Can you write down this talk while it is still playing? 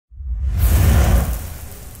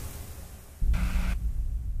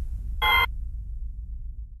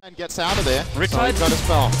And gets out of there. Riptide got a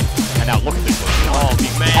spell. And now look at this one. Oh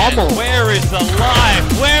man, where is the life?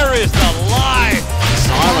 Where is the life?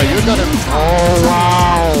 Silo, you're gonna. Oh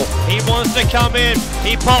wow! He wants to come in.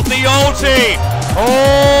 He popped the ulti.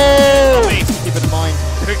 Oh! Keep it in mind.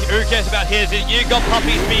 Who cares about his? You got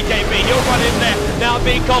Puppy's BKB. He'll run in there. Now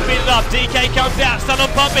being copied up. DK comes out. Stun on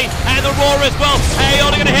Puppy and the Roar as well. Hey,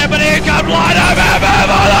 only gonna hit, but here comes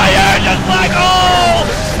LighTofHeaveN. Just like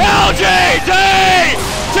LGD.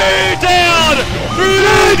 2 down!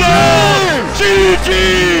 3 down! GG!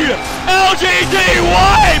 LGD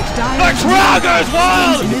wiped! The crowd goes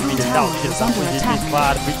wild!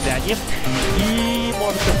 И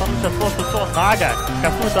может получится то, что все, Нага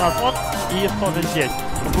кастует разлог и тоже здесь.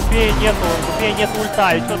 У Губея нету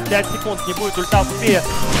ульта, еще 5 секунд не будет ульта Губея.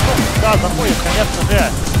 Да, заходит, конечно же,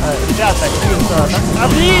 ребята,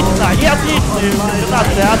 отлично, и отличная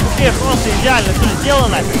комбинация от Губея, просто идеально все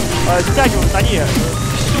сделано. Стягивают они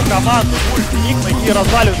всю команду, ульт, Нигмы и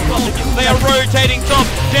разваливают. They are rotating top.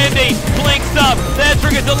 Dendi blinks up. They're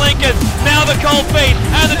triggered to Lincoln. Now the cold feet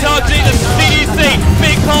and the Targetus CDC.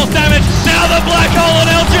 Big pulse damage. Now the black hole on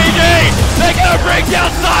LGD. They're going to bring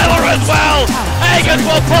down Sylar as well. Aegis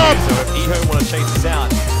will pop. So if eHo want to chase this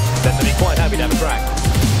out, then they'll be quite happy to have a track.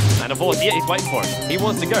 And of course, yeah, he's waiting for it. He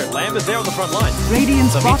wants to go. Lamb is there on the front line.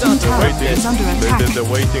 Radiant's bottom tower is under attack. They're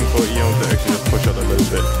waiting for Eon to actually just push out a little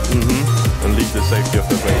bit and leave the safety of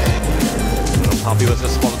the base. Puppy was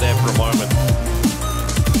just spotted there for a moment.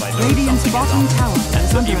 Radiant's bottom tower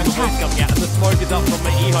is under attack. Coming out, and the smoke is up from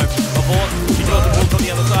eHo. Of course, she got the ball from the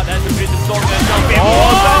other side. That's a vision storm.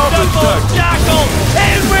 Jackal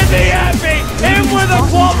in with the Abbey, in with the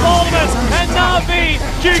quad ultimate, and Navi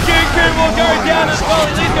QQ will go down as well.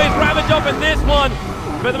 At least goes ravage up in this one.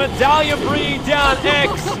 But the medallion bringing down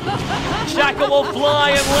X. Shackle will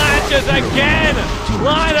fly and latches again.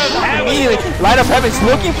 LighTofHeaven's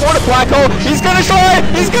looking for the black hole. He's gonna try.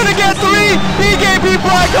 He's gonna get 3. BKB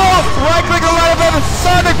black hole. Right click on LighTofHeaven.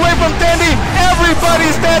 Sonic wave from Dendi.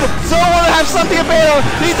 Everybody's dead. So want to have something to bail.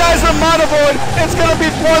 He dies from Mana Void. It's gonna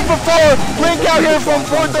be 4 for 4. Blink out here from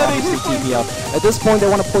 430. At this point, they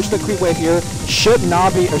want to push the creep wave here. Should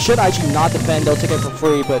IG not defend, they'll take it for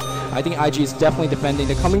free. But I think IG is definitely defending.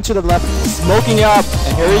 They're coming to the left, smoking up,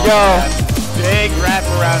 and here we go. Big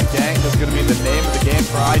wraparound gank is going to be the name of the game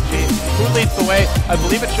for IG. Who leads the way? I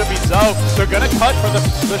believe it should be Zoe. They're going to cut for the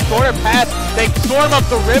shorter path. They storm up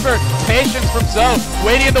the river. Patience from Zoe.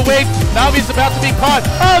 Waiting in the wings. Navi's about to be caught.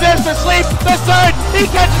 Oh, there's the sleep. The surge. He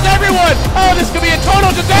catches everyone. Oh, this could be a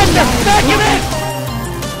total disaster. Thank you, man.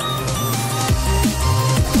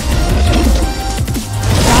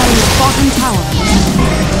 Dyer's bottom tower.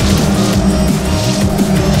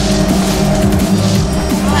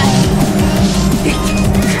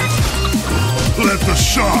 Let the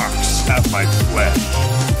sharks have my flesh.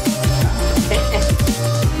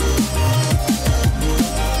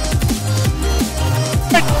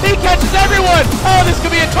 He catches everyone! Oh, this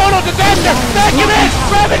could be a total disaster! Thank you, man!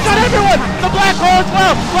 Ravage on everyone! The black hole as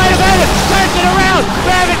well! LighTofHeaven turns it around!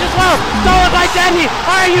 Ravage as well! Stolen by Dendi!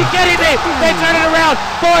 Are you kidding me? They turn it around!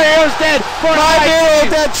 4 heroes dead! 4 5 heroes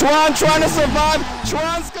dead! Tron trying to survive!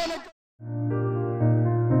 Tron's gonna go!